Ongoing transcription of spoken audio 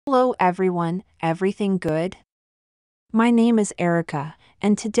Hello everyone, everything good? My name is Erica,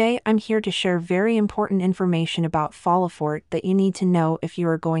 and today I'm here to share very important information about FOLIFORT that you need to know if you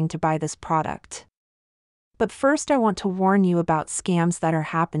are going to buy this product. But first I want to warn you about scams that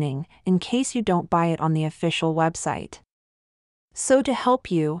are happening, in case you don't buy it on the official website. So to help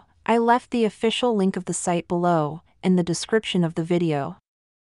you, I left the official link of the site below, in the description of the video.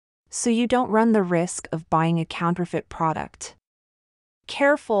 So you don't run the risk of buying a counterfeit product.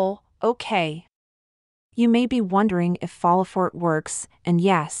 Careful, okay. You may be wondering if FOLIFORT works, and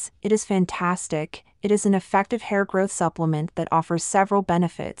yes, it is fantastic. It is an effective hair growth supplement that offers several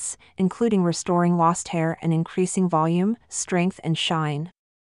benefits, including restoring lost hair and increasing volume, strength, and shine.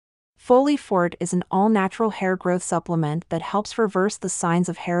 FOLIFORT is an all-natural hair growth supplement that helps reverse the signs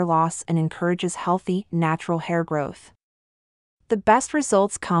of hair loss and encourages healthy, natural hair growth. The best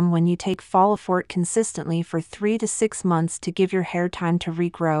results come when you take FOLIFORT consistently for 3 to 6 months to give your hair time to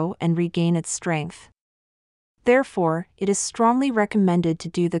regrow and regain its strength. Therefore, it is strongly recommended to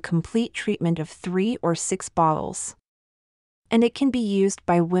do the complete treatment of 3 or 6 bottles. And it can be used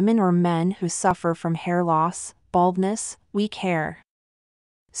by women or men who suffer from hair loss, baldness, weak hair.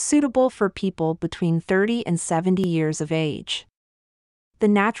 Suitable for people between 30 and 70 years of age. The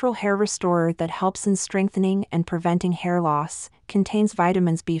natural hair restorer that helps in strengthening and preventing hair loss contains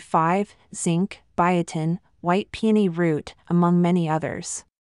vitamins B5, zinc, biotin, white peony root, among many others.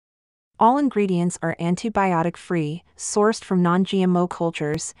 All ingredients are antibiotic-free, sourced from non-GMO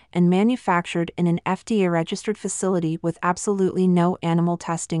cultures, and manufactured in an FDA-registered facility with absolutely no animal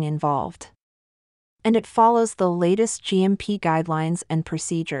testing involved. And it follows the latest GMP guidelines and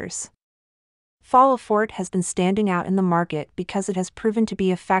procedures. FOLIFORT has been standing out in the market because it has proven to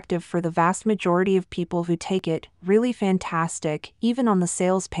be effective for the vast majority of people who take it. Really fantastic. Even on the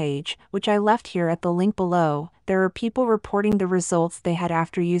sales page, which I left here at the link below, there are people reporting the results they had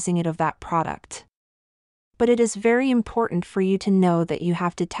after using it of that product. But it is very important for you to know that you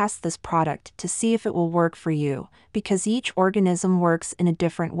have to test this product to see if it will work for you, because each organism works in a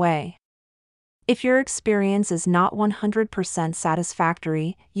different way. If your experience is not 100%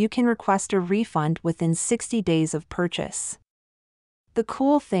 satisfactory, you can request a refund within 60 days of purchase. The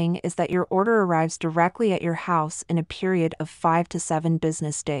cool thing is that your order arrives directly at your house in a period of 5 to 7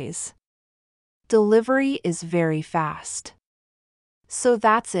 business days. Delivery is very fast. So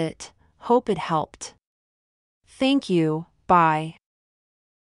that's it. Hope it helped. Thank you. Bye.